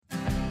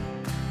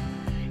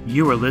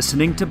You are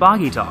listening to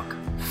Boggy Talk,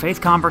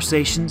 Faith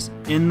Conversations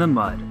in the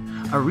Mud,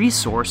 a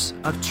resource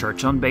of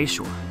Church on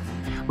Bayshore.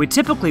 We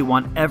typically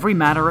want every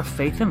matter of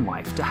faith in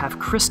life to have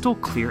crystal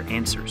clear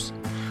answers,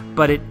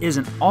 but it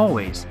isn't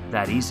always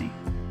that easy.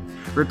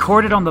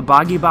 Recorded on the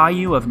Boggy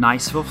Bayou of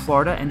Niceville,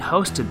 Florida, and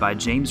hosted by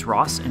James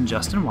Ross and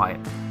Justin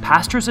Wyatt,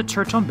 pastors at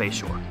Church on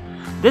Bayshore,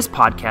 this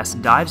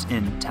podcast dives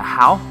into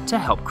how to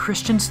help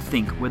Christians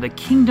think with a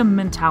kingdom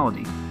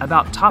mentality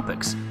about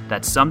topics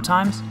that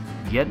sometimes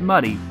get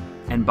muddy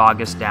and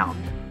bog us down.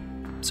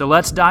 So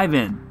let's dive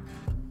in.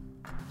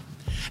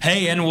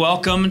 Hey, and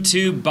welcome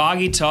to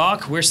Boggy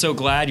Talk. We're so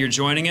glad you're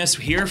joining us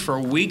here for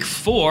week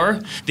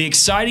 4, the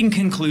exciting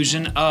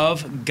conclusion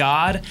of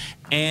God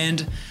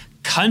and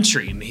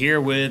Country. I'm here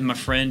with my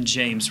friend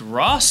James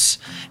Ross,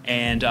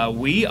 and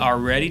we are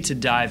ready to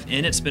dive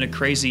in. It's been a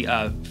crazy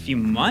few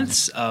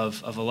months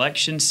of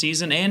election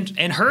season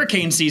and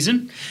hurricane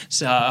season,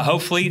 so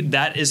hopefully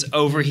that is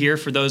over here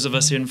for those of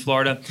us here in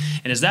Florida.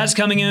 And as that's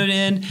coming to an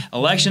end,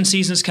 election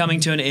season is coming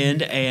to an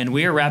end, and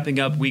we are wrapping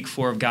up week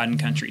 4 of God and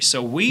Country.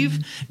 So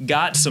we've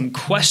got some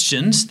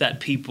questions that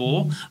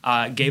people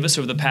gave us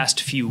over the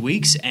past few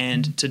weeks,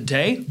 and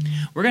today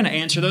we're going to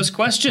answer those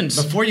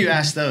questions. Before you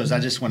ask those, I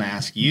just want to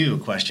ask you a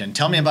question.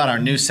 Tell me about our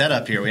new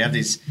setup here. We have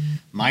these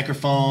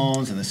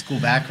microphones and the school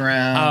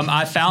background.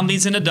 I found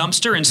these in a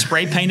dumpster and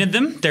spray painted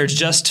them. They're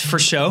just for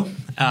show.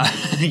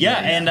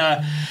 And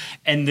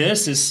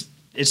this is,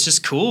 it's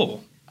just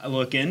cool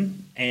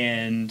looking,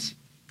 and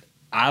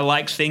I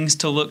like things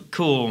to look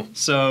cool.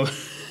 So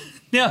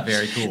yeah,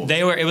 very cool.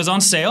 It was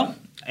on sale,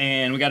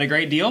 and we got a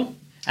great deal.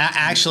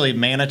 Actually,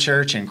 Mana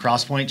Church and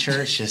Crosspoint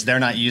Church, they're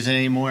not using it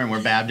anymore, and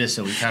we're Baptist,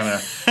 so we kind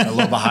of a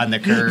little behind the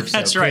curve. So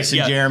That's right. Chris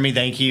and Jeremy,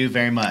 thank you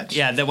very much.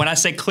 Yeah, when I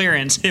say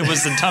clearance, it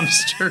was the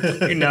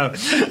dumpster. You know.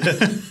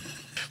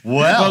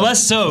 Well,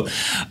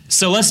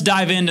 let's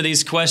dive into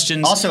these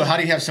questions. Also, how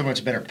do you have so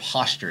much better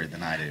posture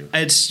than I do?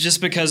 It's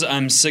just because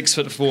I'm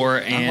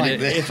 6'4", and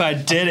if I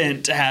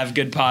didn't have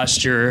good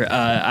posture,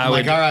 I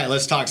would. All right,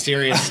 let's talk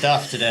serious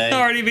stuff today.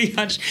 Already be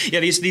hunched.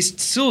 Yeah,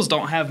 these stools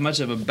don't have much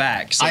of a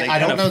back. So I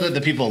don't know that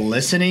the people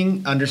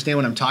listening understand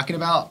what I'm talking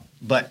about,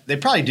 but they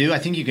probably do. I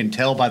think you can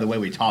tell by the way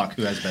we talk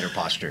who has better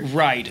posture.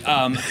 Right.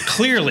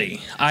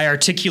 Clearly, I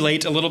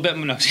articulate a little bit.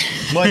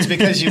 Well, it's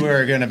because you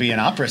were going to be an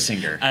opera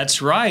singer.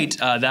 That's right.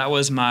 That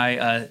was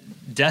my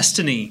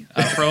destiny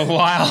for a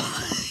while.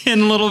 In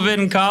a little bit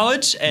in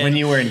college. And when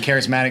you were in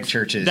charismatic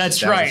churches.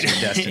 That's right.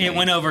 It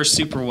went over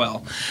super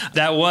well.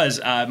 That was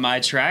my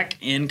track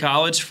in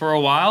college for a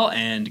while,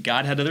 and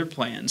God had other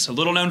plans. A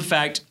little known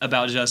fact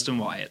about Justin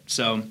Wyatt.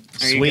 So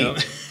there Sweet. You go.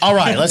 All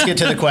right, let's get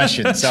to the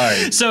question.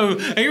 Sorry. So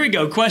here we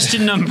go.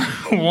 Question number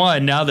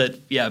 1. Now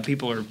that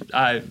people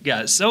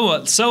are so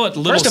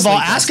little. First of all,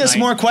 ask us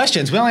more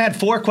questions. We only had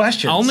 4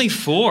 questions. Only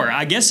 4.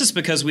 I guess it's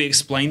because we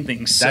explain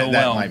things so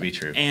well. That might be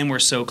true. And we're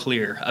so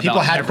clear about people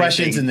had everything.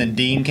 Questions, and then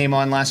Dean came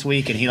on last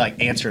week, and he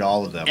answered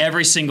all of them.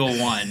 Every single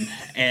one.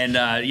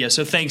 And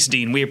so thanks,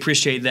 Dean. We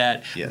appreciate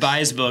that. Yes. Buy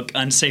his book,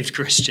 Unsaved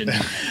Christian.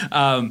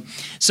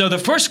 So the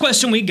first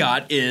question we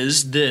got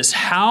is this: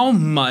 how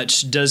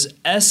much does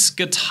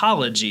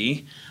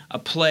eschatology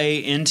play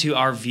into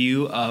our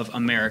view of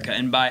America?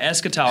 And by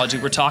eschatology,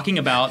 we're talking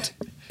about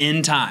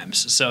end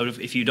times. So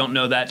if you don't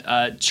know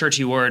that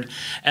churchy word,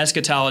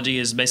 eschatology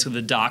is basically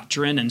the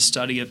doctrine and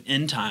study of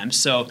end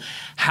times. So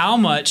how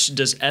much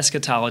does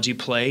eschatology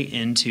play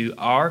into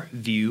our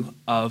view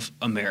of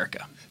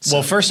America?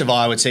 Well, first of all,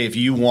 I would say if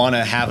you want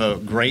to have a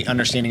great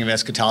understanding of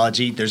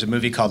eschatology, there's a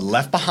movie called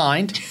Left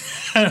Behind.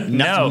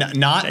 Not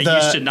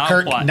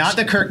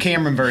the Kirk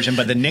Cameron version,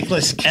 but the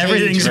Nicolas Cage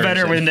Everything's version.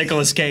 better with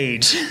Nicolas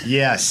Cage.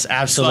 Yes,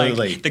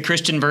 absolutely. Like the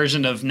Christian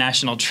version of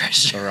National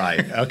Treasure. All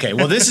right. Okay.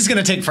 Well, this is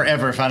going to take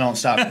forever if I don't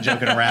stop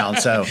joking around.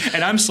 So,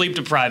 and I'm sleep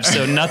deprived,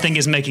 so nothing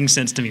is making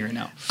sense to me right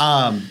now.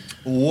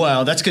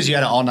 Well, that's because you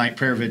had an all-night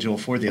prayer vigil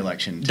for the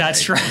election today.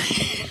 That's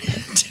right.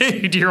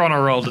 Dude, you're on a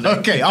roll today.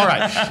 Okay, all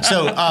right.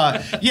 So,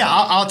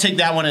 I'll take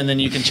that one, and then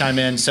you can chime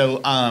in.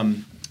 So, I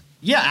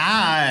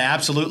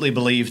absolutely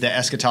believe that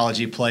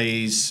eschatology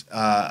plays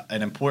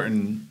an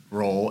important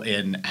role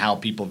in how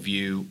people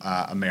view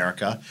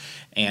America.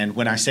 And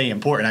when I say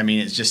important, I mean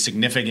it's just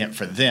significant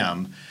for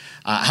them.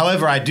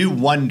 However, I do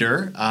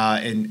wonder,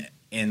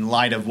 in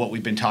light of what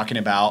we've been talking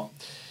about,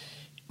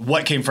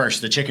 what came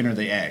first, the chicken or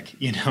the egg?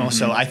 Mm-hmm.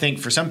 So I think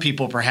for some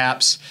people,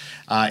 perhaps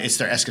it's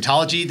their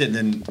eschatology that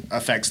then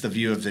affects the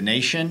view of the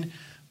nation.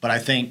 But I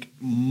think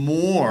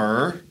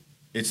more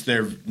it's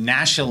their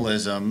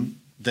nationalism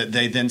that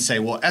they then say,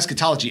 well,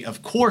 eschatology,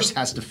 of course,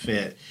 has to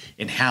fit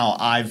in how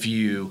I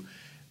view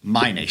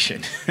my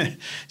nation.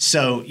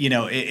 So,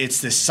 it's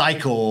this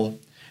cycle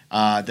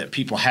that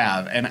people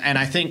have. And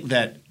I think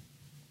that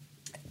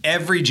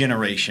every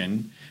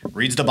generation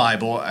reads the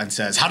Bible and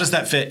says, how does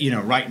that fit,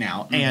 right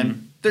now? Mm-hmm.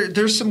 And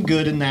there's some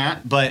good in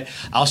that, but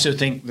I also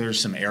think there's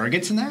some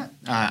arrogance in that.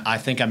 I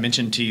think I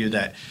mentioned to you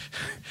that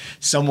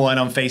someone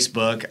on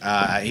Facebook,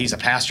 he's a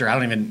pastor. I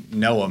don't even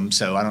know him,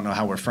 so I don't know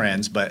how we're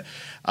friends, but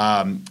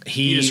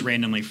You just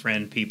randomly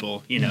friend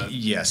people, you know.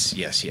 Yes.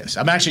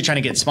 I'm actually trying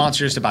to get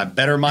sponsors to buy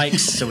better mics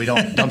so we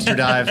don't dumpster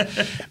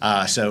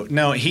dive. So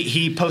no,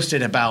 he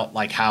posted about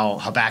like how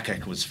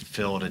Habakkuk was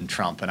fulfilled in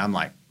Trump, and I'm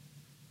like,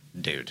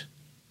 dude,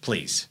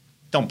 please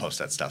don't post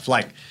that stuff.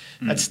 Like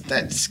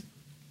that's.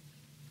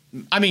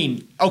 I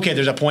mean, okay,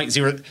 there's a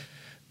 0.0.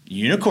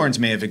 Unicorns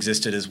may have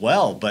existed as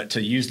well, but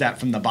to use that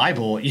from the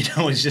Bible,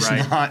 is just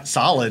not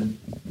solid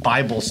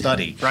Bible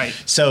study. Right.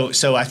 So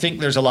I think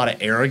there's a lot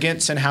of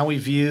arrogance in how we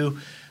view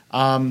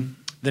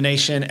the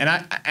nation, and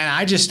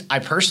I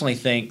personally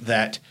think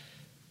that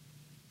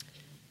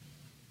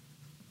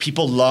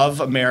people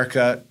love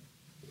America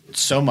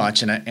so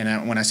much,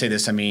 and when I say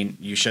this, I mean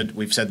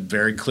we've said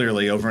very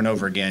clearly over and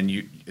over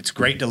again, it's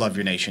great to love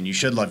your nation. You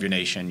should love your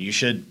nation. You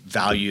should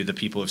value the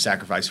people who have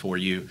sacrificed for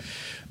you.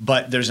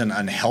 But there's an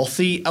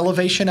unhealthy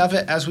elevation of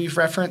it, as we've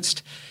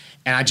referenced.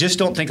 And I just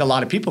don't think a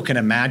lot of people can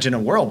imagine a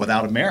world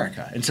without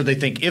America. And so they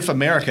think if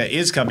America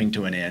is coming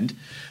to an end,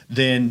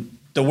 then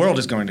the world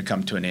is going to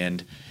come to an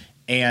end.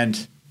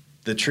 And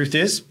the truth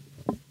is,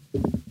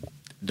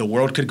 the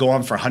world could go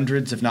on for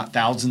hundreds, if not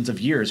thousands of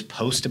years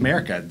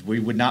post-America. We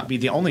would not be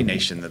the only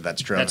nation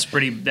that's drove.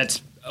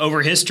 That's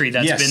over history.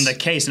 That's been the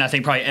case. And I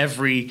think probably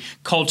every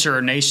culture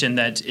or nation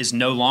that is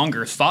no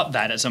longer thought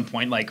that at some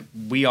point, like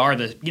we are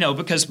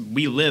because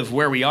we live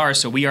where we are,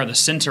 so we are the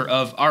center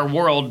of our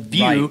world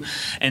view. Right.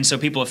 And so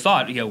people have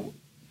thought,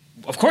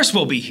 of course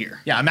we'll be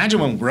here. Yeah, imagine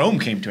when Rome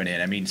came to an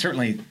end. I mean,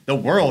 certainly the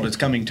world is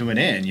coming to an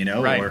end,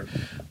 right.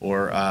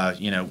 or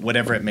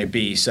whatever it may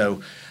be.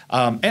 So,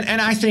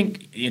 and I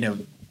think,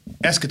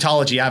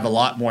 eschatology, I have a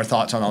lot more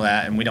thoughts on all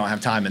that, and we don't have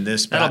time in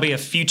this. That'll be a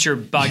future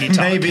Boggy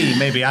Talk.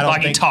 Maybe. I don't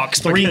Boggy think Talks,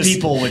 three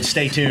people would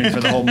stay tuned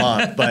for the whole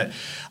month. But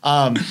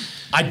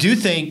I do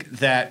think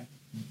that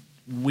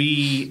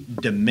we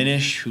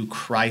diminish who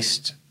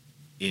Christ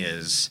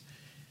is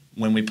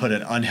when we put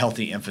an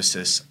unhealthy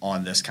emphasis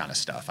on this kind of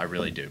stuff. I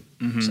really do.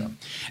 Mm-hmm. So.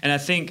 And I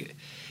think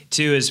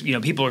too is,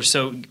 people are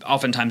so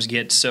oftentimes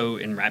get so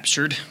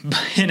enraptured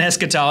in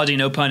eschatology,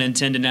 no pun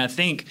intended. And I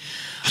think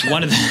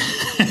one of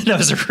the that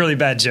was a really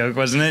bad joke,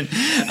 wasn't it?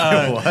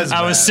 It was.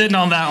 I was sitting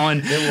on that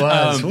one. It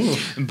was.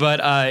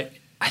 But I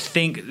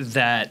think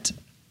that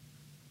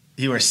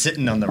you were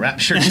sitting on the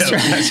rapture joke.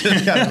 Right. That's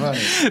just kind of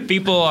funny.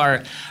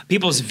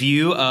 People's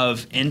view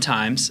of end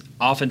times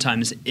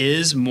oftentimes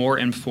is more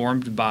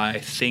informed by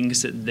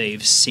things that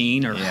they've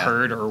seen or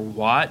heard or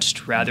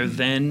watched rather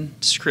than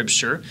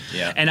Scripture.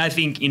 Yeah. And I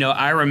think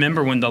I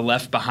remember when the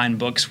Left Behind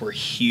books were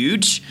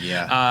huge.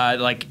 Yeah.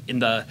 Like in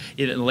the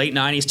late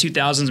 90s,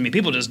 2000s. I mean,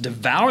 people just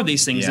devoured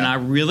these things, and I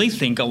really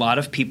think a lot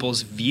of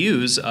people's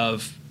views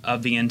of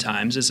the end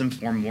times is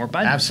informed more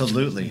by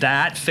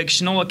that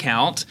fictional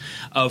account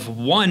of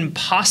one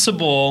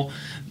possible,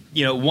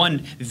 one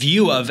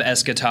view of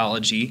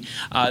eschatology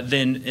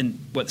than in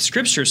what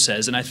Scripture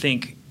says. And I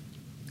think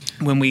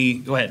when we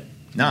go ahead.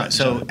 No,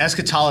 so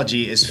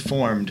eschatology is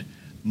formed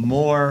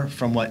more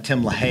from what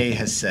Tim LaHaye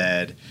has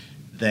said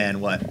than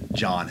what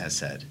John has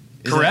said.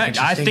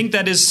 Correct. I think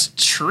that is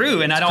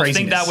true, and I don't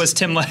think that was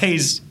Tim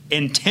LaHaye's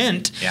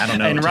intent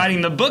in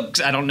writing the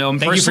books. I don't know him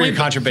personally. Thank you for your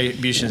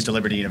contributions to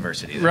Liberty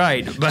University.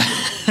 Right. But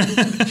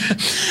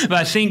but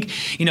I think,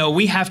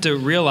 we have to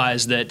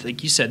realize that,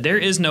 like you said, there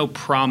is no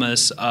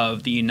promise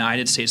of the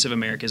United States of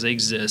America as they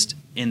exist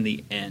in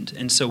the end.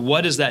 And so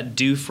what does that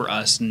do for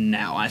us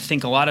now? I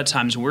think a lot of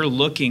times we're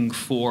looking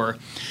for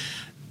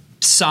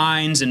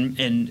signs and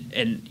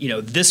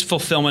this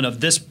fulfillment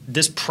of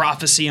this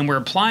prophecy, and we're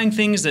applying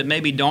things that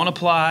maybe don't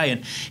apply.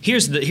 And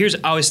here's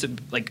always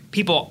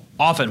people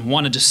often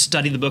want to just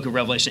study the book of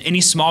Revelation.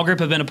 Any small group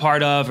I've been a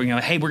part of, or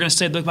hey, we're going to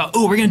study the book about,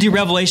 we're going to do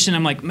Revelation.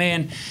 I'm like,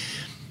 man,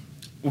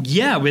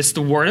 yeah, it's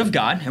the Word of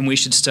God, and we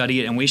should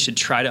study it, and we should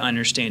try to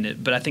understand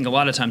it. But I think a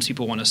lot of times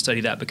people want to study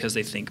that because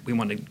they think we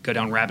want to go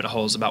down rabbit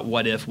holes about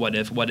what if.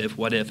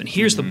 And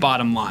here's the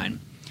bottom line.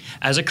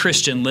 As a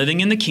Christian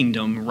living in the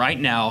kingdom right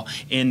now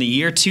in the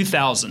year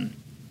 2000,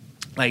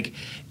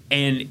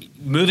 and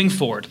moving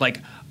forward,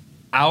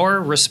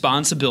 our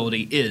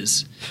responsibility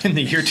is in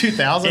the year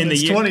 2000.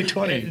 It's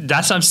 2020.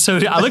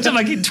 I looked up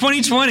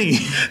 2020.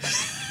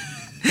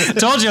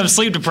 Told you I'm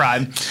sleep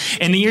deprived.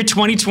 In the year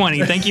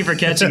 2020, thank you for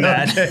catching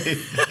that. In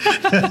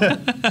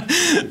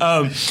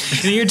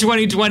the year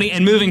 2020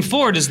 and moving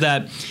forward is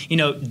that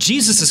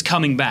Jesus is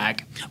coming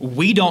back.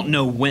 We don't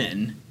know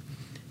when.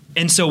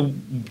 And so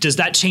does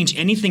that change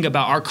anything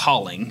about our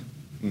calling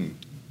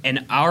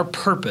and our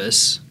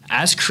purpose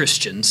as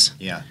Christians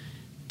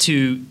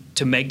to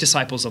make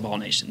disciples of all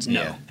nations?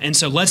 No. Yeah. And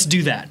so let's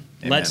do that.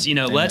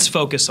 Amen. Let's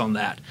focus on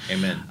that.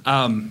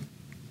 Amen.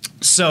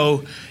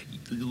 So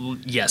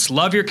yes,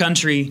 love your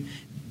country.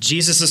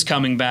 Jesus is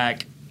coming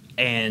back,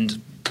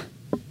 and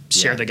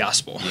share the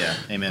gospel. Yeah.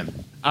 Amen.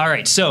 All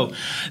right. So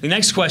the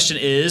next question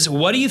is,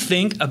 what do you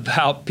think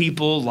about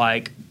people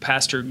like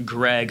Pastor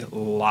Greg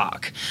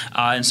Locke?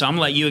 And so I'm going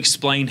to let you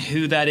explain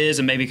who that is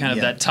and maybe kind of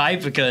that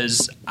type,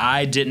 because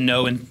I didn't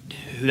know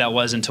who that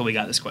was until we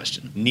got this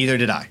question. Neither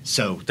did I.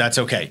 So that's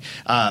okay.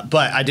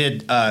 But I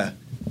did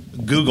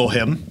Google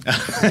him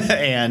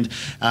and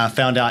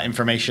found out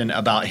information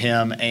about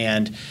him.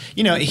 And,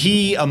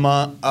 he,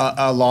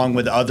 along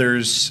with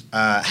others,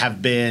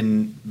 have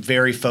been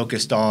very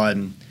focused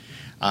on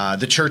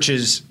the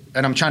churches.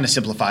 And I'm trying to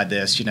simplify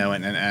this,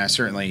 and I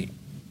certainly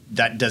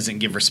that doesn't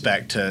give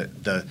respect to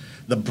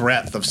the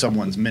breadth of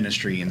someone's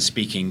ministry and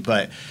speaking.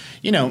 But,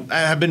 I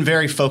have been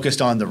very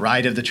focused on the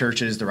right of the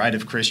churches, the right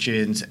of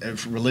Christians,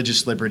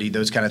 religious liberty,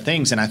 those kind of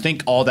things. And I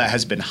think all that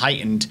has been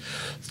heightened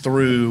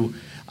through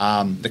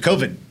the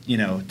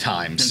COVID,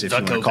 times, if you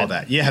want to call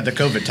that. Yeah, the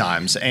COVID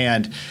times.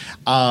 And,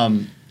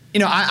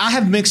 I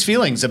have mixed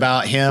feelings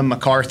about him,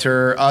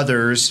 MacArthur,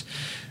 others,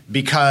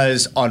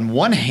 because on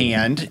one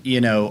hand,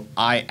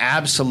 I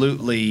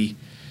absolutely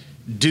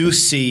do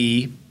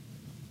see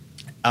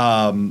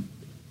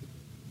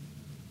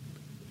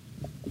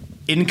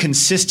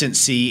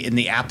inconsistency in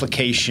the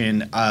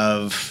application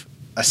of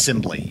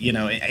assembly,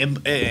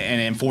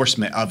 and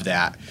enforcement of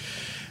that.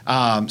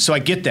 So I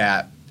get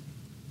that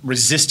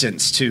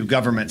resistance to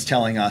governments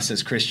telling us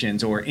as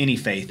Christians or any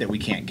faith that we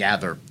can't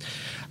gather.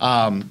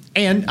 And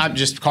I'm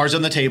just cards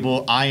on the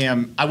table.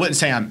 I wouldn't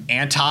say I'm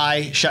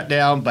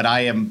anti-shutdown, but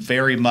I am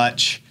very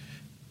much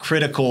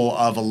critical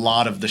of a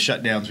lot of the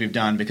shutdowns we've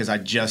done because I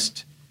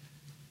just,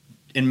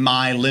 in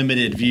my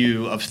limited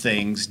view of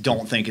things,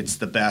 don't think it's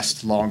the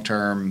best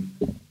long-term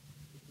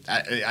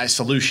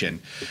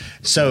solution.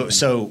 So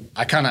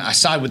I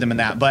side with them in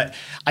that. But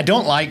I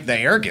don't like the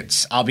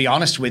arrogance, I'll be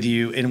honest with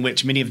you, in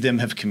which many of them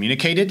have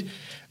communicated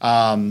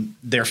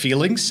their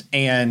feelings.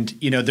 And,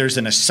 there's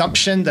an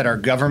assumption that our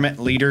government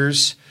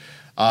leaders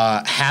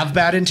have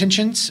bad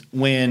intentions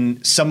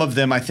when some of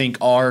them, I think,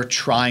 are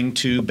trying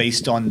to,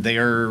 based on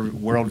their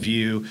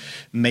worldview,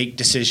 make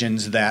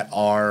decisions that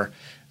are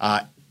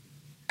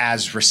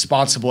as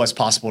responsible as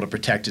possible to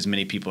protect as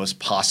many people as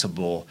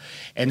possible.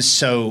 And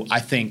so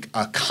I think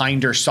a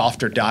kinder,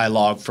 softer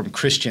dialogue from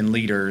Christian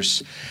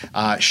leaders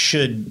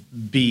should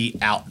be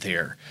out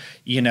there.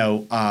 And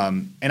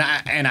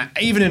I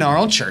even in our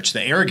own church,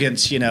 the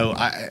arrogance,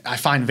 I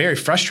find very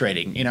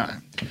frustrating.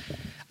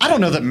 I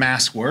don't know that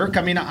masks work.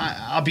 I mean,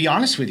 I'll be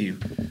honest with you,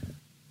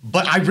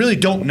 but I really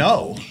don't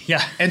know.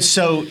 Yeah. And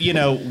so,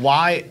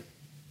 why?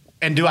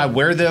 And do I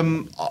wear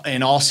them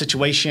in all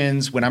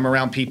situations when I'm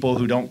around people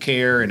who don't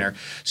care and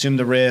assume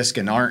the risk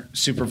and aren't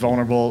super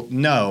vulnerable?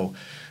 No.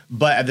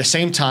 But at the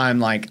same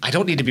time, I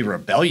don't need to be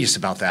rebellious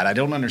about that. I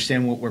don't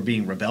understand what we're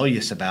being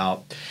rebellious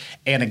about.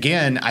 And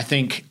again, I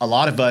think a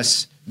lot of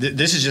us,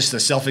 this is just the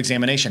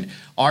self-examination.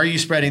 Are you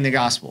spreading the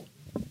gospel?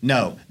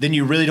 No. Then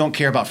you really don't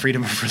care about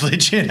freedom of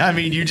religion. I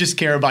mean, you just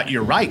care about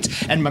your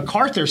rights. And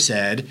MacArthur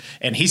said,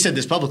 and he said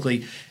this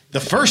publicly, the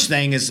first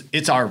thing is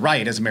it's our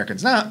right as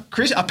Americans. Now,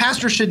 a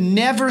pastor should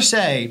never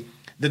say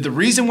that the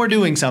reason we're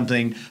doing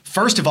something,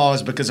 first of all,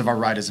 is because of our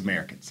right as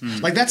Americans.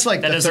 That's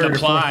like that the doesn't third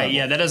apply. or fourth level.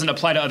 Yeah, that doesn't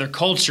apply to other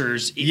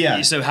cultures.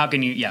 Yeah. So how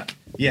can you? Yeah.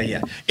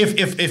 Yeah.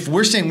 If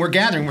we're saying we're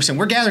gathering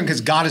because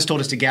God has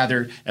told us to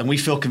gather, and we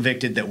feel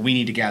convicted that we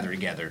need to gather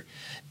together,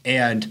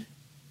 and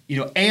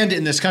and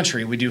in this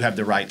country we do have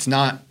the rights.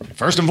 Not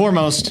first and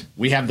foremost,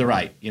 we have the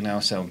right.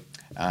 So.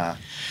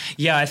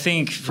 Yeah, I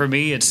think for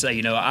me, it's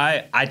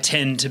I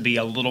tend to be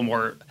a little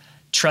more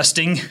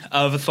trusting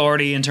of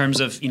authority in terms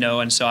of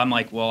and so I'm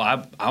like, well,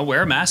 I'll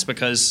wear a mask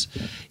because,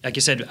 like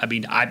you said, I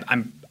mean,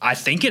 I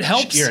think it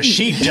helps. You're a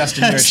sheep,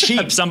 Justin. You're a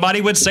sheep.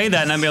 Somebody would say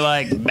that, and I'd be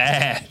like,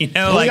 bah,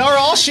 we are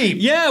all sheep.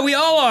 Yeah, we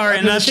all are,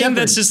 and I think shepherd.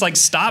 that's just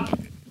stop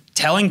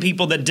telling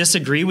people that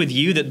disagree with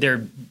you that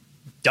they're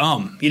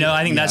dumb.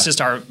 I think that's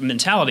just our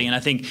mentality, and I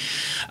think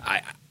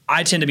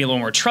I tend to be a little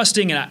more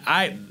trusting,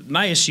 and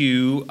my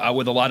issue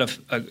with a lot of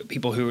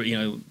people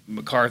who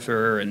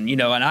MacArthur and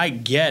and I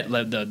get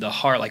the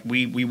heart,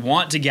 we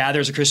want to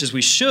gather as Christians,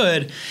 we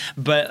should,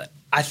 but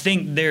I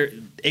think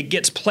it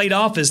gets played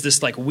off as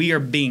this we are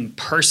being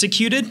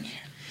persecuted,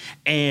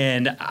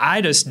 and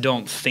I just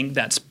don't think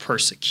that's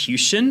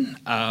persecution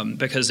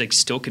because they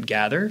still could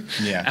gather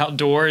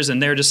outdoors,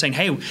 and they're just saying,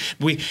 hey,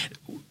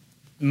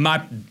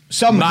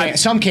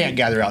 some can't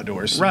gather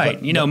outdoors,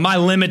 right? But, my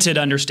limited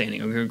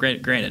understanding.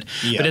 Granted,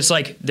 yeah. But it's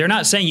they're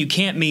not saying you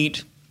can't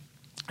meet.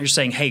 You're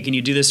saying, hey, can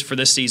you do this for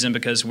this season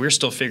because we're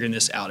still figuring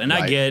this out? And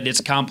right. I get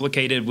it's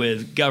complicated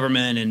with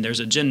government and there's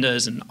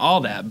agendas and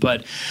all that,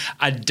 but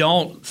I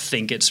don't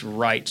think it's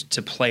right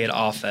to play it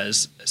off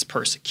as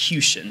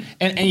persecution.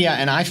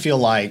 And I feel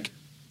like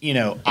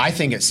I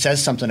think it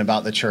says something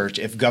about the church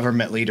if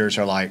government leaders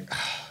are like,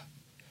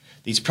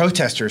 these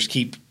protesters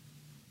keep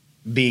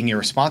being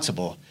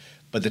irresponsible,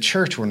 but the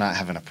church we're not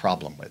having a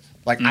problem with.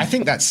 I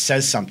think that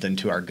says something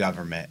to our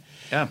government,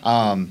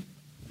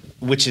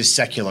 which is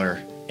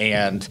secular,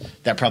 and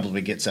that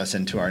probably gets us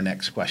into our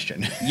next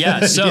question.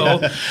 Yeah, so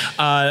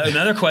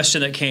another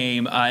question that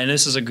came, and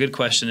this is a good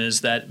question,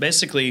 is that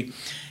basically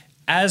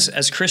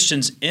as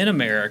Christians in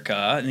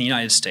America, in the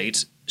United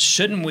States,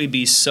 shouldn't we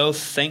be so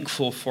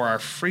thankful for our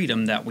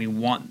freedom that we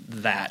want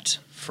that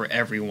for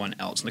everyone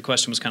else? And the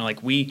question was kind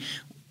of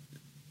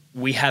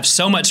we have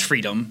so much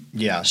freedom.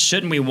 Yeah.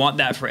 Shouldn't we want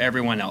that for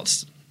everyone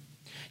else?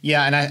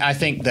 Yeah, and I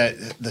think that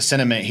the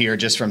sentiment here,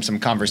 just from some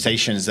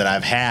conversations that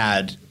I've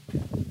had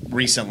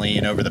recently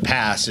and over the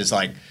past, is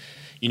like,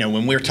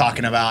 when we're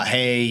talking about,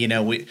 hey,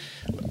 we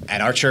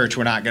at our church,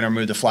 we're not going to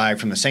remove the flag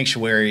from the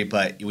sanctuary,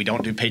 but we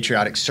don't do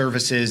patriotic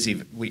services.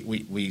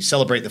 We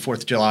celebrate the 4th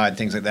of July and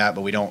things like that,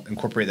 but we don't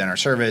incorporate that in our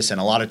service. And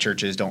a lot of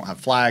churches don't have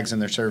flags in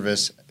their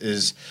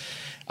services.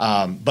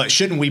 But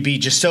shouldn't we be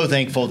just so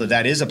thankful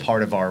that is a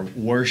part of our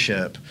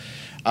worship?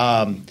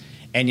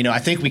 And, I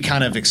think we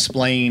kind of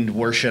explained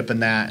worship in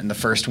the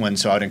first one,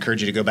 so I would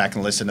encourage you to go back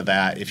and listen to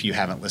that if you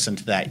haven't listened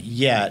to that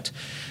yet.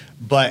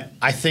 But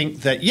I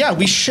think that,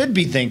 we should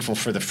be thankful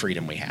for the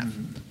freedom we have.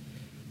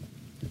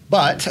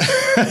 But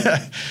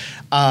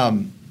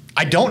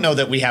I don't know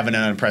that we have an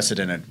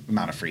unprecedented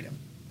amount of freedom.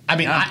 I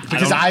mean,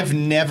 because I've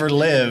never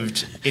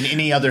lived in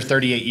any other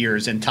 38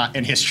 years in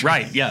history.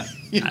 Right, yeah.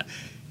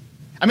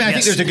 I mean, I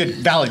think there's a good,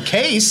 valid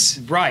case.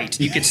 Right.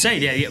 You could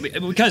say,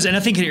 because, and I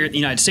think here in the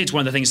United States,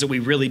 one of the things that we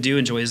really do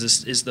enjoy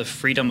is the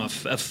freedom of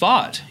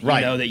thought.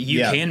 Right. That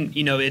you can,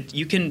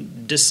 you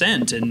can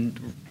dissent,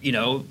 and,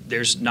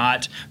 there's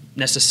not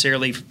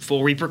necessarily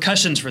full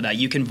repercussions for that.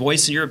 You can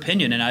voice your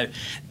opinion, and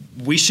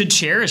we should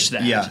cherish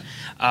that. Yeah.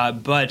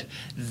 But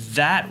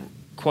that,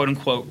 quote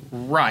unquote,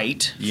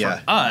 right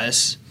for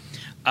us,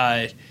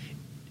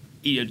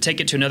 take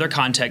it to another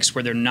context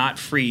where they're not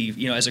free,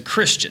 as a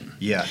Christian.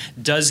 Yeah.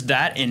 Does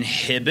that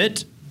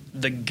inhibit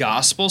the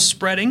gospel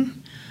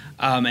spreading?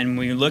 And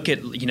when you look at,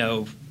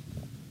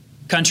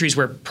 countries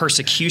where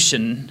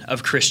persecution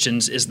of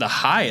Christians is the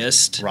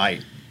highest,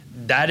 right,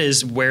 that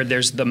is where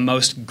there's the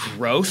most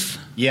growth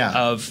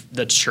of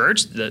the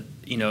church. That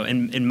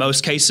in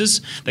most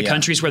cases, the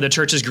countries where the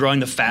church is growing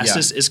the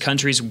fastest is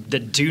countries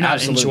that do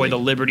not enjoy the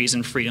liberties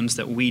and freedoms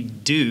that we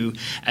do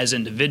as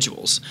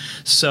individuals.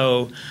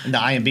 So, and the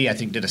IMB, I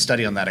think, did a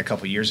study on that a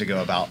couple of years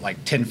ago about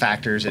like 10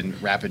 factors in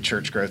rapid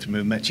church growth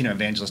movements,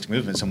 evangelistic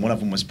movements, and one of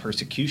them was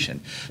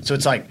persecution. So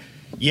it's like,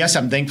 yes,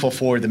 I'm thankful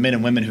for the men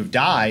and women who've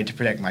died to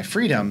protect my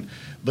freedom,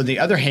 but on the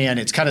other hand,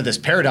 it's kind of this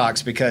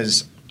paradox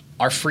because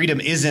our freedom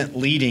isn't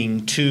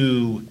leading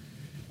to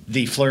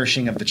the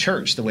flourishing of the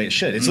church the way it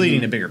should. It's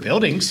leading to bigger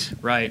buildings.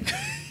 Right.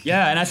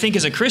 Yeah, and I think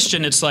as a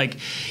Christian, it's like,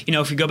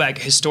 if you go back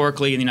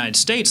historically in the United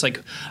States, like,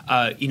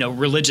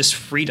 religious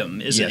freedom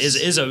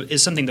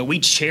is something that we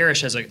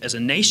cherish as a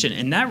nation,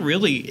 and that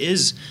really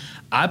is,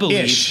 I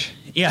believe,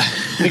 yeah,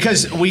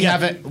 because we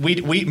haven't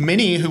we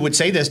many who would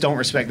say this don't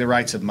respect the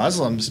rights of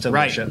Muslims to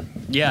worship.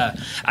 Yeah,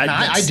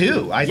 I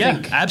do. I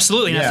think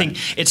absolutely, and I think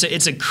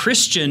it's a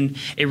Christian.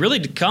 It really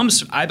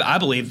becomes, I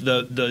believe,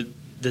 the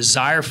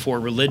desire for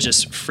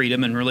religious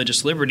freedom and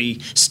religious liberty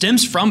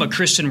stems from a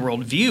Christian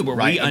worldview where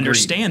we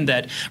understand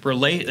that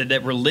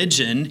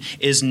religion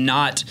is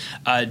not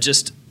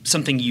just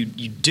something you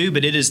do,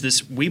 but it is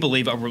this, we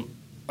believe,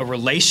 a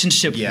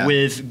relationship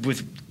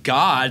with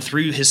God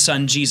through his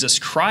son Jesus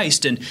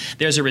Christ, and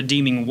there's a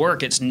redeeming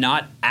work. It's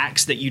not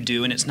acts that you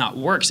do, and it's not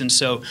works. And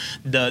so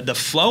the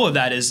flow of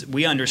that is,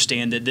 we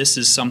understand that this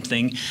is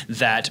something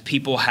that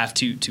people have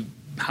to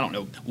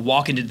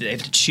walk into. They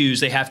have to choose.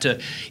 They have to,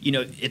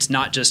 it's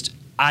not just,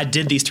 I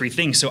did these three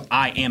things, so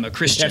I am a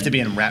Christian. You have to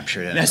be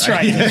enraptured in it. That's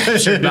right.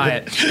 Enraptured by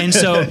it. And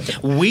so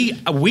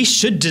we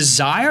should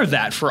desire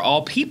that for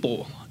all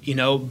people.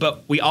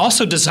 But we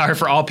also desire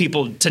for all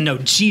people to know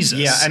Jesus.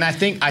 Yeah, and I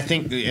think,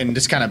 and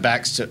this kind of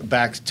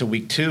back to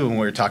week 2 when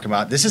we were talking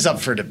about, this is up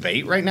for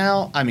debate right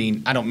now. I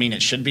mean, I don't mean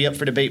it should be up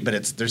for debate, but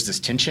there's this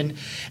tension,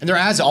 and there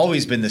has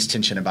always been this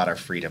tension about our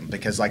freedom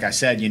because, like I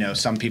said,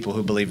 some people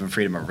who believe in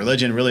freedom of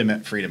religion really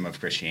meant freedom of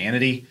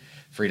Christianity,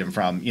 freedom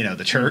from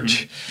the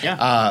church,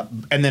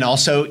 and then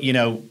also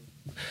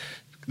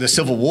the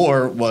Civil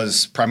War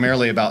was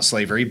primarily about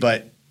slavery,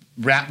 but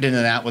wrapped into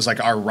that was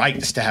like our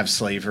rights to have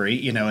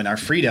slavery, and our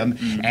freedom.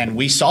 And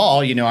we saw,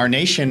 our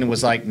nation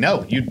was like,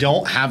 no, you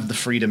don't have the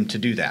freedom to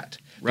do that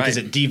because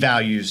it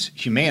devalues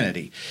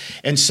humanity.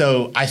 And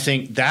so I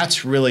think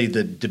that's really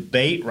the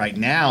debate right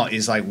now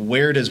is like,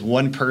 where does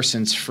one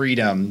person's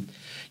freedom,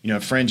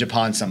 infringe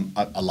upon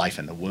a life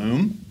in the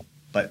womb,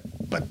 but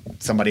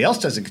somebody else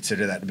doesn't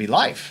consider that to be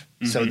life.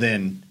 So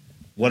then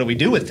what do we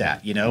do with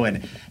that,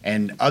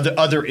 and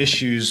other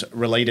issues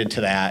related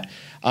to that.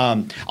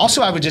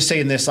 Also, I would just say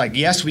in this, like,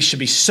 yes, we should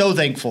be so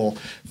thankful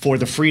for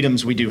the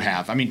freedoms we do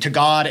have. I mean, to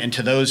God and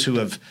to those who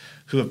have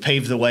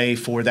paved the way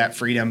for that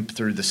freedom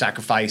through the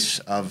sacrifice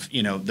of,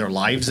 their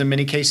lives in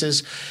many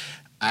cases.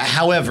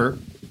 However,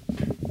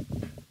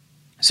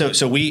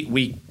 so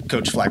we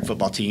coach flag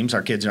football teams.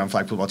 Our kids are on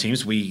flag football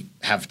teams. We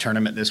have a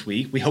tournament this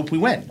week. We hope we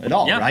win it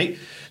all, right?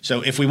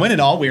 So if we win it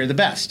all, we are the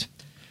best.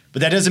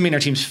 But that doesn't mean our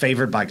team's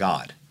favored by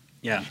God.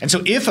 Yeah. And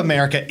so if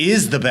America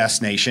is the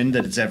best nation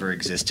that has ever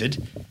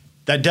existed,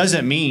 that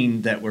doesn't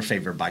mean that we're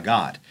favored by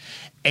God.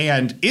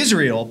 And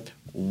Israel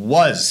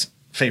was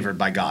favored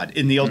by God.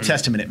 In the Old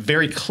Testament, it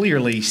very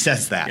clearly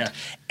says that. Yeah.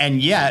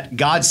 And yet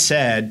God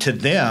said to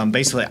them,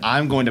 basically,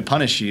 I'm going to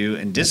punish you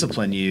and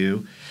discipline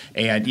you.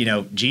 And,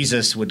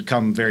 Jesus would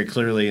come very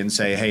clearly and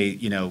say, hey,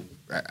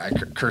 I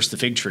curse the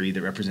fig tree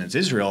that represents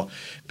Israel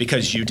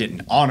because you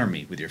didn't honor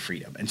me with your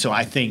freedom. And so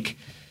I think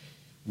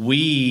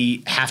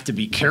we have to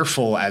be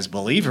careful as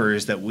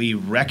believers that we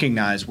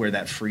recognize where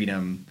that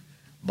freedom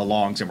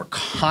belongs, and we're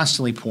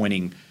constantly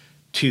pointing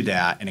to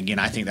that. And again,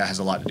 I think that has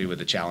a lot to do with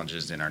the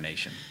challenges in our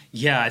nation.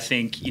 Yeah, I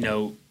think,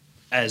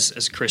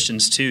 as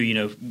Christians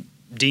too,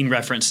 Dean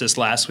referenced this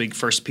last week,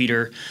 1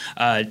 Peter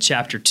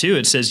chapter 2.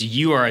 It says,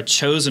 "You are a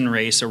chosen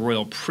race, a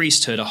royal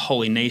priesthood, a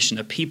holy nation,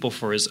 a people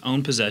for his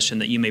own possession,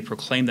 that you may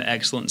proclaim the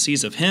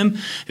excellencies of him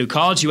who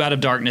called you out of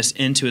darkness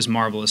into his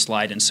marvelous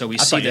light." And so we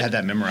see thought you had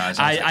that memorized.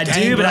 I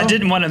do, but I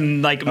didn't want to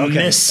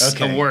miss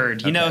a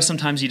word. Okay.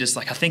 Sometimes you just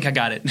I think I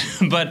got it.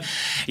 But,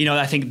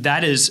 I think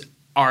that is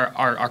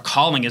our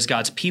calling as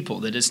God's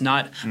people, that it's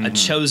not a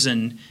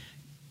chosen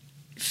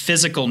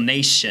physical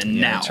nation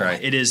now. That's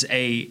right.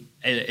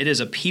 It is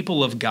a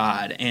people of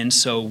God, and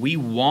so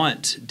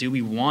do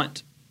we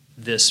want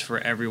this for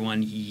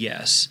everyone?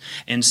 Yes.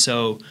 And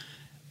so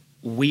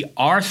we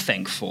are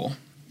thankful.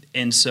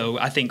 And so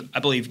I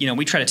believe,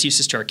 we try to teach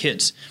this to our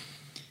kids.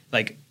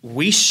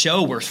 We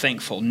show we're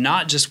thankful,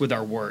 not just with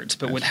our words,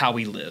 but with how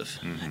we live.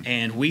 Mm-hmm.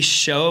 And we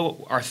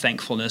show our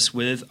thankfulness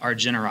with our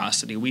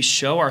generosity. We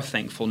show our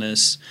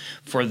thankfulness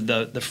for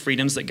the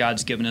freedoms that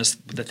God's given us,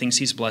 the things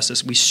he's blessed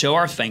us. We show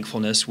our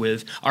thankfulness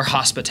with our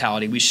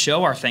hospitality. We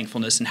show our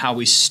thankfulness in how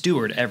we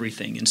steward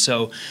everything. And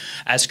so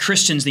as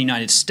Christians in the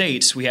United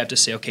States, we have to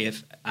say, okay,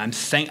 if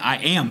I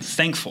am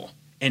thankful.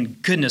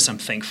 And goodness, I'm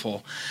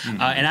thankful.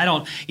 Mm-hmm. And I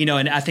don't,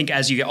 and I think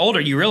as you get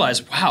older, you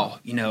realize, wow,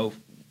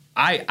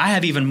 I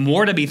have even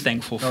more to be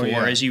thankful for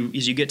as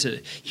you get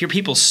to hear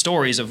people's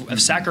stories of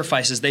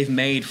sacrifices they've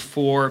made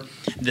for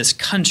this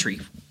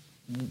country.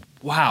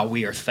 Wow,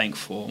 we are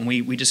thankful, and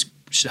we just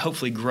should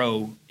hopefully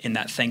grow in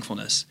that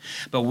thankfulness.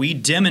 But we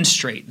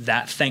demonstrate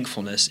that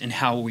thankfulness in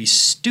how we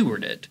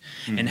steward it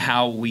and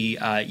how we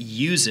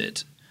use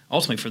it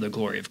ultimately for the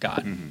glory of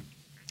God. Mm-hmm.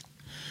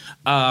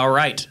 All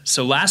right.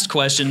 So last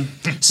question,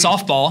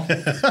 softball.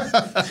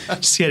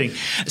 Just kidding.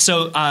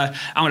 So I'm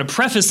going to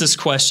preface this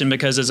question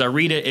because as I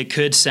read it, it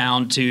could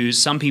sound to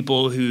some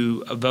people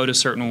who vote a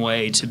certain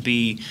way to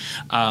be,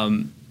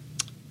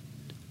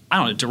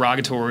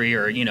 derogatory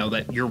or,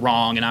 that you're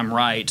wrong and I'm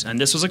right. And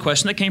this was a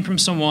question that came from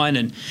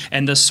someone,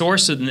 and the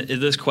source of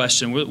this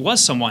question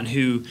was someone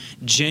who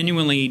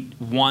genuinely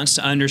wants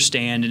to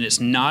understand, and it's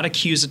not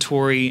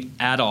accusatory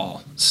at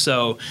all.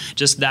 So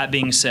just that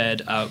being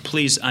said,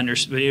 please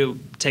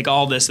take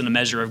all this in a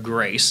measure of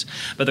grace.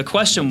 But the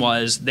question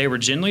was, they were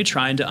genuinely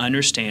trying to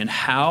understand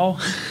how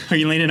 – are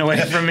you leaning away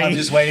from me? I'm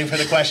just waiting for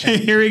the question.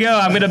 Here we go.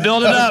 I'm going to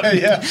build it up.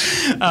 Yeah.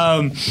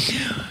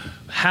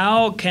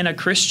 How can a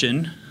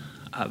Christian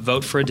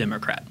vote for a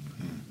Democrat?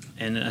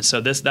 And so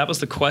that was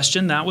the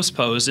question that was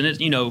posed,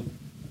 and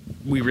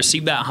we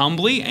received that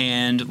humbly,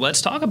 and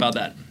let's talk about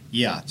that.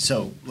 Yeah.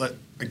 So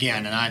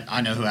again, and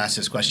I know who asked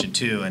this question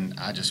too, and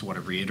I just want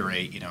to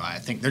reiterate. I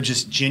think they're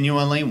just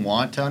genuinely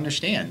want to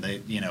understand.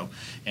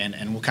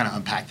 And we'll kind of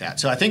unpack that.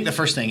 So I think the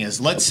first thing is,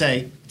 let's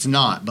say it's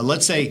not, but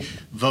let's say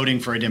voting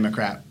for a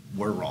Democrat,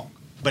 we're wrong.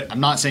 But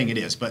I'm not saying it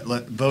is. But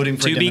voting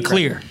for a Democrat, to be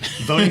clear,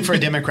 voting for a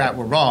Democrat,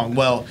 we're wrong.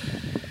 Well,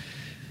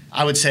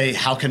 I would say,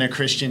 how can a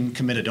Christian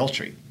commit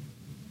adultery?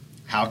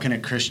 How can a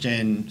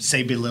Christian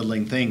say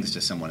belittling things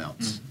to someone else?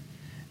 Mm-hmm.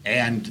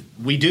 And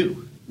we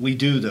do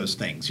those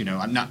things. We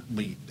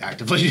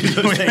actively do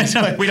those things.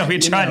 But, we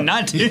try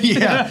not to.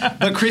 Yeah,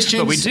 but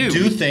Christians but we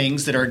do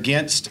things that are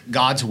against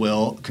God's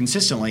will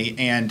consistently,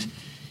 and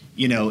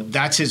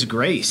that's His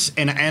grace.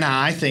 And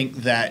I think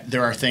that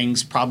there are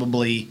things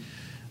probably.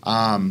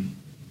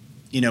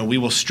 We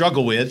will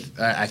struggle with.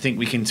 I think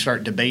we can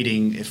start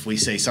debating if we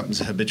say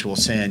something's a habitual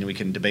sin. We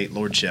can debate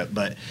lordship,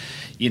 but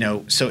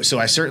so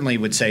I certainly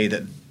would say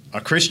that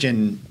a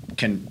Christian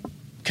can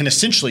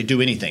essentially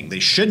do anything. They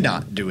should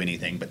not do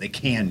anything, but they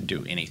can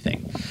do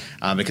anything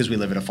because we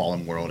live in a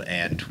fallen world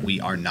and we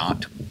are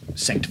not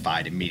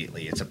sanctified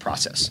immediately. It's a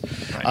process.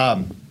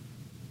 Right.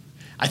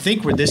 I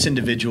think where this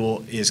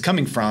individual is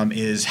coming from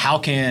is, how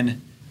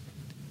can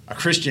a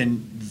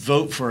Christian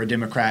vote for a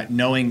Democrat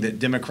knowing that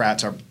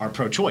Democrats are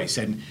pro-choice,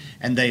 and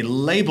they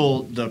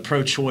label the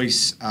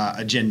pro-choice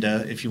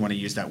agenda, if you want to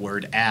use that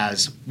word,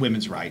 as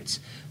women's rights,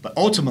 but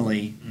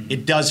ultimately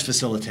it does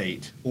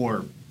facilitate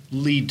or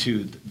lead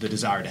to the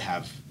desire to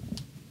have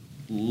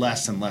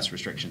less and less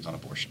restrictions on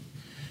abortion.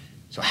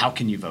 So how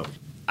can you vote?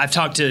 I've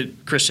talked to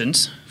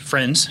Christians,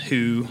 friends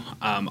who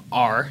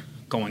are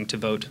going to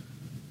vote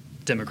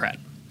Democrat.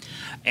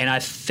 And I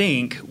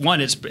think, one,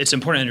 it's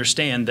important to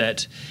understand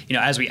that,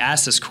 as we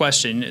ask this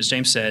question, as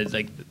James said,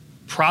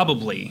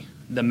 probably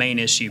the main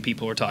issue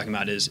people are talking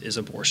about is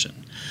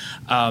abortion.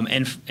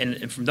 And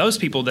from those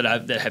people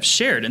that have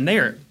shared, and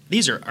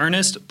these are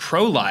earnest,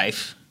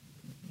 pro-life,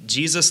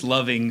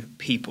 Jesus-loving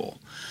people.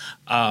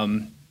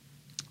 And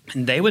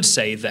they would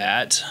say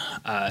that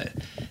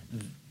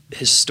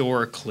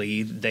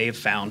historically, they've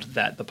found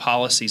that the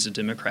policies of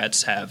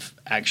Democrats have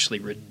actually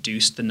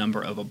reduced the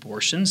number of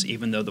abortions,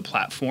 even though the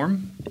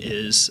platform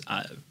is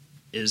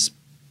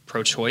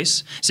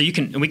pro-choice. So we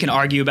can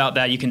argue about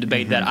that. You can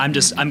debate that.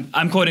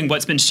 I'm quoting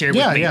what's been shared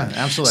with me. Yeah,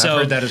 absolutely. So, I've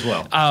heard that as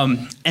well.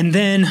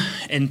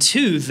 And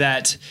two,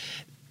 that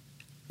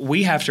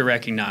we have to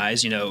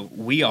recognize,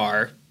 we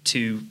are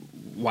two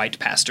white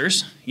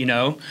pastors,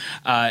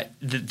 that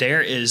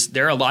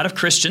there are a lot of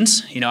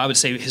Christians, I would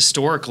say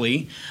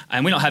historically,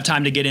 and we don't have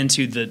time to get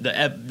into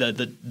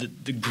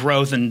the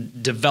growth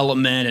and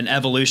development and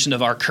evolution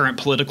of our current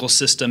political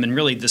system and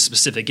really the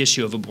specific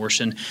issue of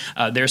abortion.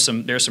 There's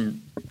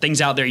some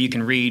things out there you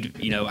can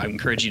read. I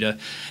encourage you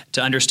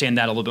to understand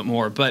that a little bit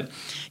more. But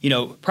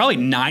probably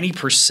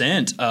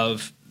 90%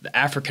 of the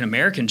African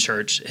American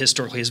church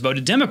historically has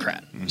voted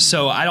Democrat. Mm-hmm.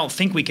 So I don't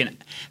think we can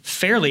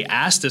fairly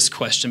ask this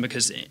question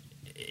because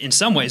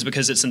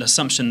it's an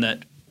assumption that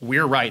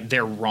we're right,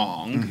 they're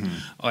wrong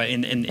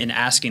in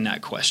asking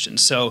that question.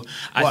 So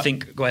I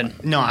think, go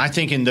ahead. No, I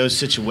think in those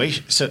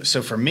situations,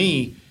 so for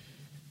me,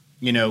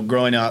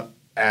 growing up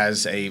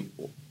as a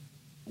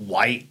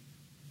white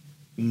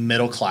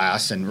middle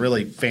class and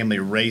really family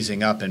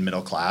raising up in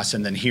middle class,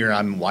 and then here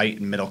I'm white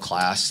and middle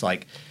class,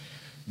 like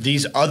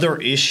these other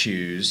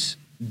issues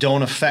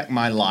don't affect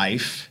my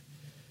life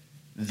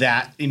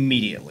that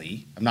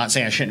immediately. I'm not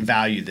saying I shouldn't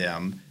value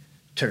them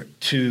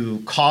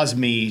to cause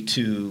me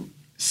to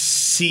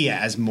see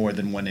it as more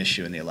than one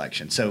issue in the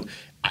election. So,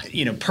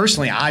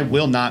 personally, I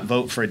will not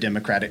vote for a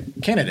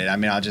Democratic candidate. I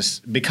mean,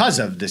 because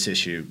of this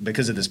issue,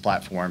 because of this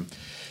platform.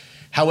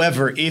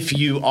 However, if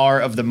you are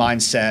of the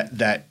mindset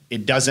that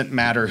it doesn't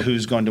matter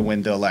who's going to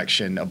win the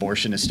election,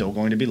 abortion is still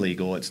going to be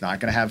legal. It's not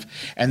going to have,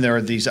 and there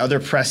are these other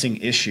pressing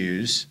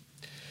issues,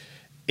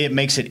 it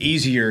makes it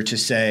easier to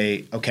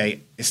say,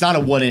 okay, it's not a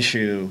one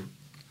issue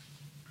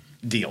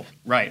deal.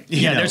 Right.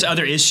 Yeah, there's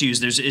other issues.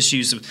 There's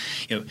issues of,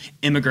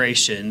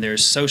 immigration,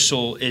 there's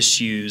social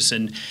issues,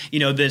 and,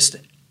 this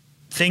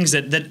things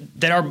that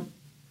are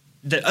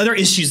the other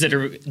issues that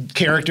are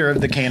character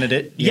of the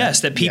candidate. Yes,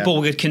 that people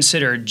would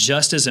consider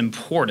just as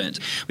important.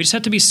 We just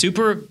have to be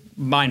super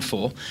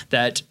mindful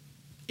that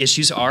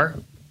issues are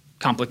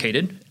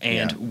complicated,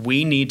 and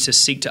we need to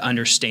seek to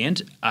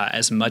understand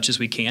as much as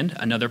we can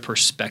another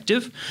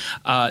perspective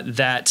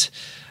that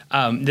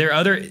there are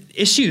other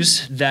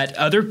issues that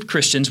other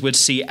Christians would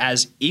see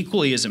as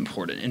equally as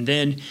important. And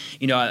then,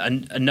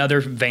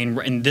 another vein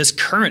in this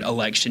current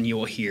election, you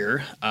will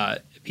hear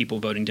people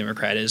voting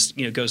Democrat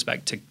goes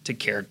back to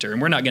character.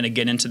 And we're not going to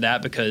get into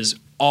that because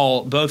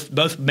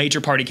both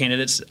major party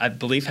candidates, I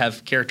believe,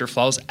 have character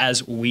flaws,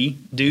 as we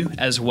do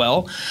as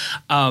well.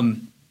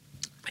 And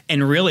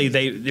really,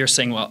 they're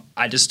saying, well,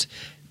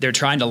 they're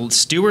trying to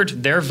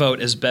steward their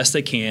vote as best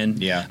they can,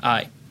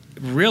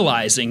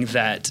 realizing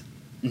that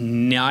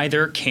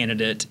neither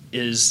candidate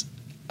is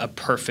a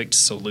perfect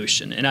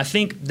solution. And I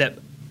think that,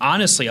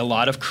 honestly, a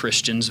lot of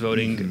Christians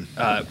voting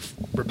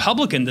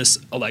Republican this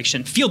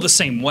election feel the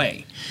same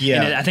way.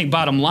 Yeah. And I think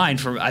bottom line,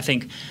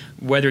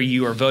 whether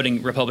you are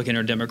voting Republican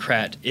or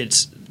Democrat,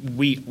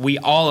 we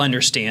all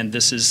understand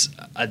this is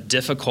a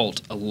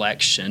difficult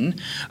election,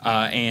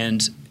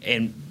 and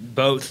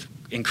both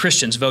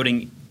Christians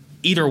voting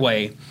either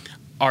way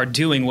are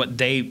doing what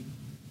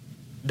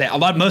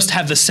most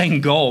have the same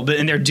goal,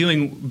 and they're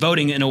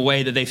voting in a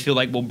way that they feel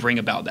like will bring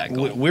about that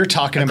goal. We're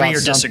talking Agree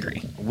or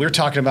disagree. We're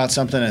talking about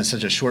something in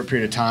such a short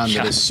period of time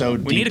that is so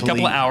we need a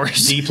couple of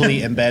hours.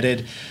 deeply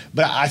embedded.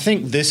 But I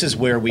think this is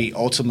where we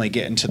ultimately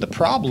get into the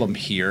problem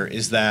here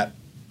is that,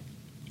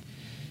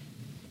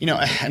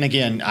 and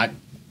again,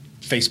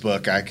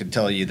 Facebook, I could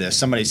tell you this.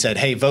 Somebody said,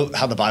 hey, vote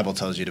how the Bible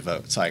tells you to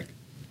vote. It's like,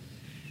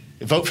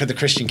 vote for the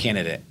Christian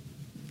candidate.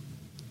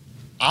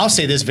 I'll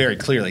say this very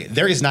clearly.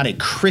 There is not a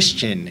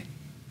Christian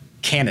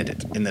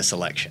candidate in this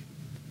election.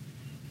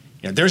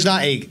 There's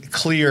not a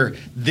clear,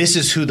 this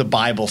is who the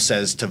Bible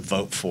says to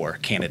vote for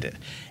candidate.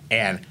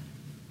 And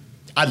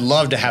I'd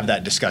love to have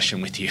that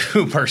discussion with you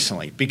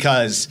personally,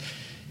 because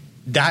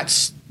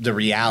that's the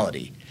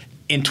reality.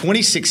 In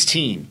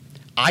 2016,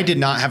 I did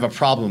not have a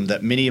problem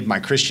that many of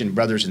my Christian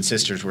brothers and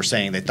sisters were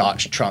saying they thought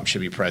Trump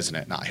should be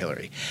president, not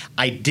Hillary.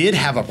 I did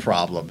have a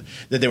problem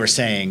that they were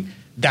saying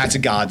that's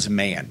God's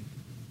man.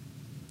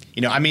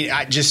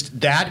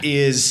 That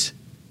is,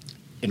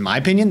 in my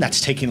opinion,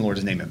 that's taking the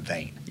Lord's name in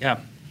vain.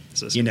 Yeah.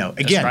 Again,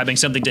 describing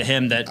something to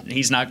him that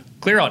he's not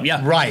clear on.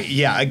 Yeah. Right.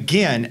 Yeah.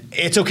 Again,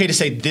 it's okay to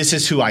say this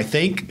is who I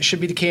think should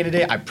be the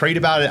candidate. I prayed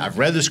about it. I've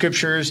read the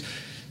scriptures.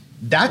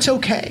 That's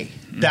okay.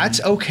 Mm-hmm.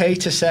 That's okay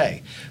to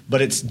say.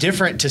 But it's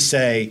different to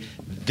say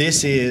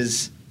this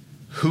is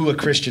who a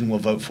Christian will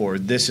vote for.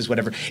 This is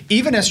whatever.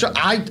 Even as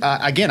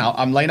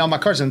I'm laying all my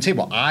cards on the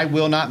table. I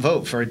will not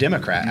vote for a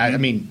Democrat. Mm-hmm. I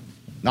mean,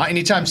 not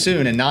anytime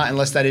soon, and not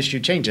unless that issue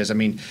changes. I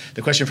mean,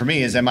 the question for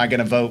me is, am I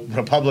going to vote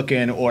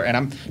Republican or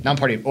am I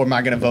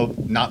going to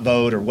vote not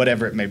vote or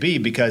whatever it may be?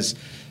 Because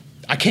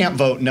I can't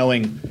vote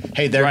knowing,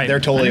 hey, they're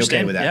totally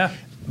okay with that. Yeah.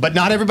 But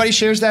not everybody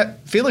shares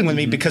that feeling with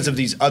me because of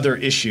these other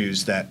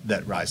issues that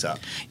rise up.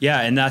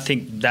 Yeah, and I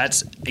think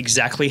that's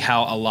exactly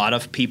how a lot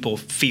of people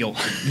feel.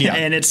 Yeah.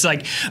 And it's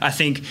like, I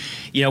think,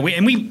 go back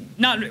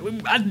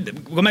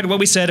to what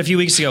we said a few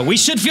weeks ago. We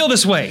should feel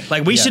this way.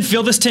 Like, we should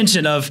feel this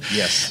tension of,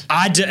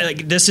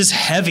 this is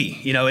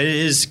heavy. It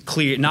is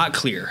not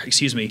clear.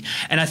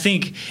 And I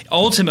think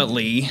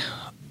ultimately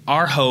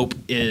our hope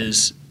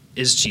is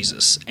is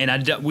Jesus.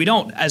 And we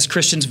don't, as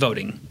Christians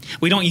voting,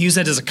 we don't use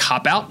that as a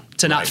cop-out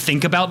to not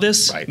think about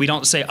this. Right. We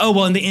don't say, oh,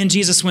 well, in the end,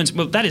 Jesus wins.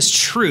 Well, that is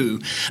true.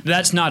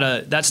 That's not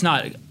a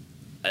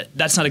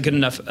good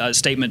enough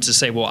statement to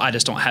say, well, I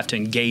just don't have to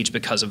engage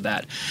because of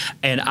that.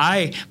 And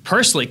I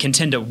personally can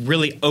tend to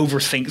really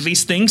overthink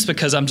these things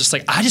because I'm just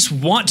like, I just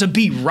want to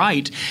be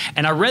right.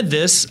 And I read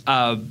this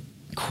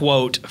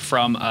quote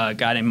from a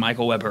guy named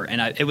Michael Weber,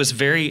 and it was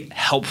very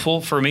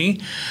helpful for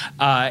me.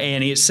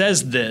 And it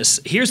says this: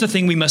 here's the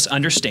thing we must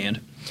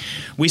understand.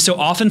 We so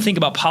often think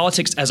about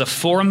politics as a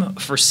forum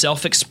for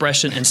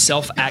self-expression and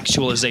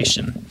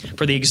self-actualization,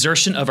 for the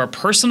exertion of our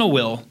personal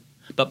will.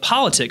 But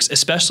politics,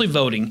 especially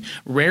voting,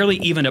 rarely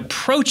even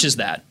approaches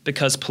that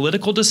because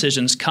political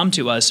decisions come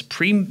to us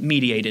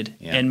premeditated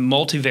and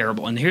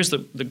multivariable. And here's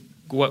the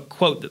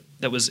quote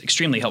that was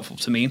extremely helpful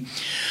to me.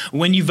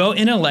 When you vote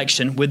in an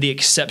election, with the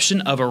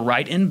exception of a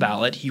write-in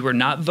ballot, you are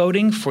not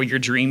voting for your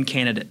dream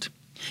candidate.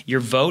 Your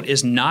vote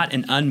is not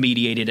an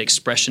unmediated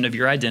expression of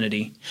your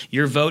identity.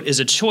 Your vote is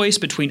a choice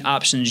between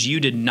options you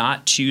did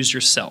not choose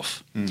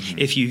yourself. Mm-hmm.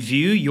 If you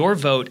view your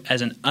vote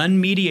as an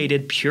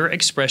unmediated, pure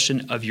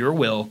expression of your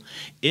will,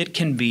 it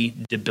can be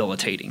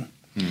debilitating.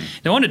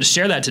 Mm. Now, I wanted to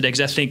share that today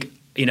because I think,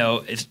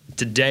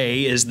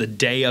 today is the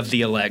day of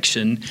the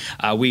election.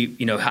 I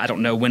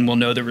don't know when we'll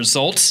know the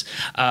results,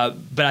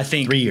 but I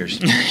think 3 years.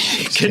 But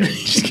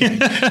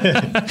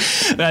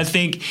I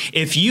think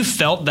if you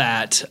felt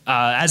that,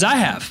 as I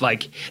have,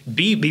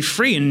 be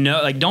free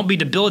and don't be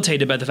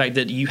debilitated by the fact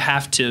that you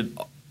have to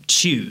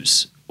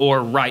choose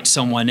or write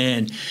someone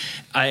in.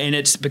 And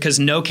it's because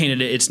no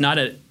candidate, it's not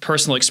a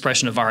personal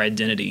expression of our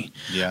identity.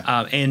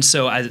 Yeah. And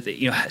so,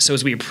 so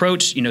as we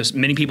approach,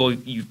 many people,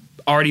 you've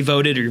already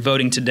voted or you're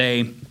voting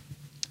today,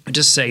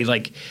 just say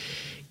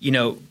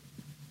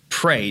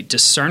pray,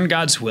 discern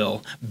God's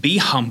will, be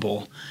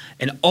humble,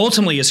 and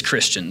ultimately as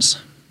Christians,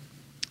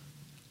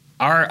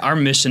 our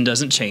mission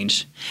doesn't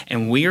change,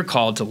 and we are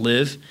called to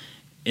live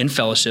in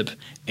fellowship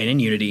and in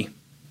unity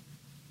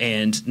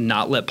and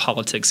not let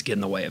politics get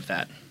in the way of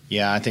that.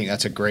 Yeah, I think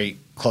that's a great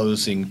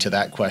closing to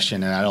that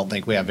question, and I don't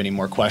think we have any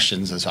more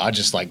questions. So I'd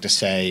just like to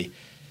say,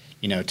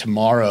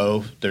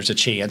 tomorrow there's a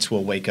chance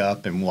we'll wake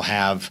up and we'll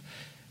have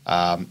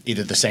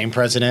either the same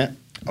president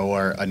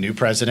or a new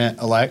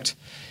president-elect.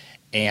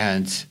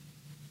 And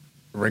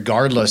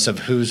regardless of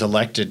who's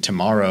elected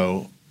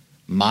tomorrow,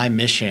 my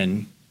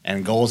mission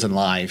and goals in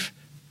life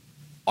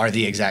are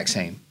the exact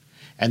same.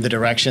 And the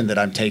direction that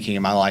I'm taking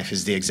in my life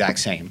is the exact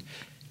same.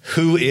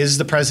 Who is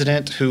the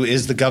president, who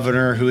is the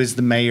governor, who is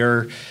the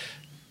mayor,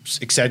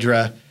 et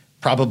cetera,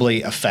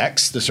 probably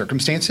affects the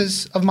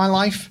circumstances of my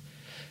life.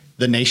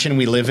 The nation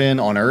we live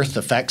in on earth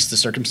affects the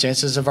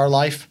circumstances of our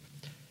life.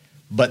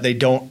 But they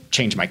don't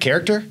change my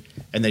character,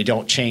 and they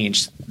don't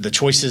change the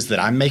choices that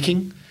I'm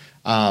making.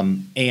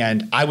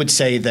 And I would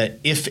say that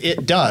if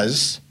it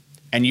does,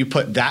 and you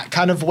put that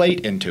kind of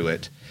weight into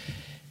it,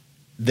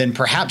 then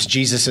perhaps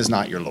Jesus is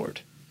not your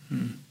Lord.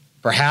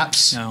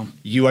 Perhaps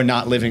you are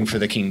not living for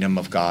the kingdom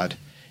of God.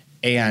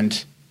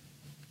 And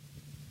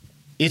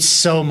it's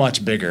so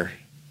much bigger.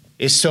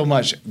 It's so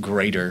much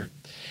greater.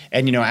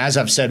 And, as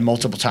I've said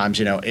multiple times,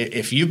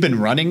 if you've been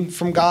running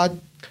from God,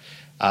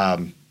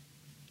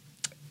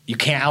 you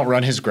can't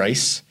outrun his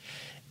grace,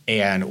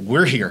 and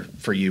we're here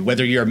for you.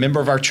 Whether you're a member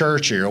of our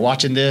church or you're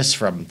watching this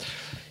from,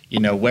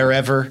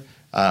 wherever,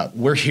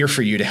 we're here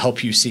for you to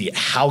help you see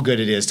how good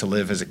it is to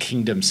live as a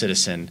kingdom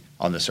citizen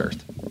on this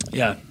earth.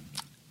 Yeah.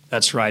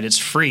 That's right. It's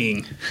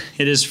freeing.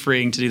 It is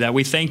freeing to do that.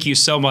 We thank you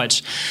so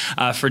much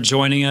for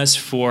joining us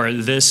for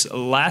this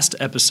last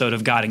episode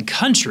of God and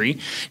Country.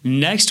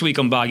 Next week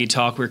on Boggy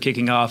Talk, we're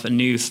kicking off a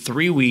new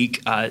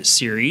 3-week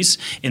series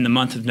in the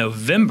month of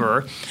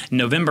November.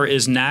 November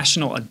is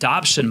National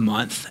Adoption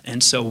Month,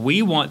 and so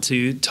we want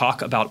to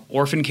talk about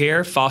orphan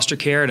care, foster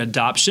care, and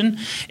adoption,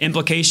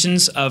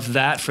 implications of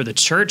that for the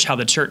church, how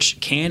the church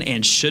can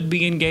and should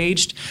be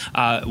engaged,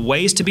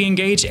 ways to be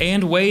engaged,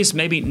 and ways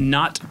maybe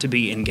not to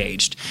be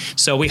engaged.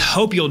 So we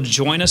hope you'll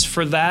join us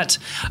for that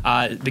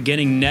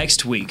beginning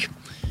next week.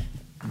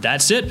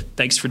 That's it.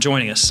 Thanks for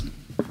joining us.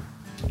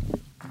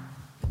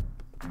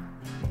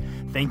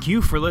 Thank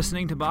you for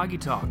listening to Boggy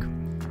Talk.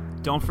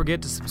 Don't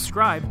forget to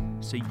subscribe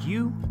so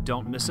you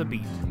don't miss a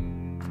beat.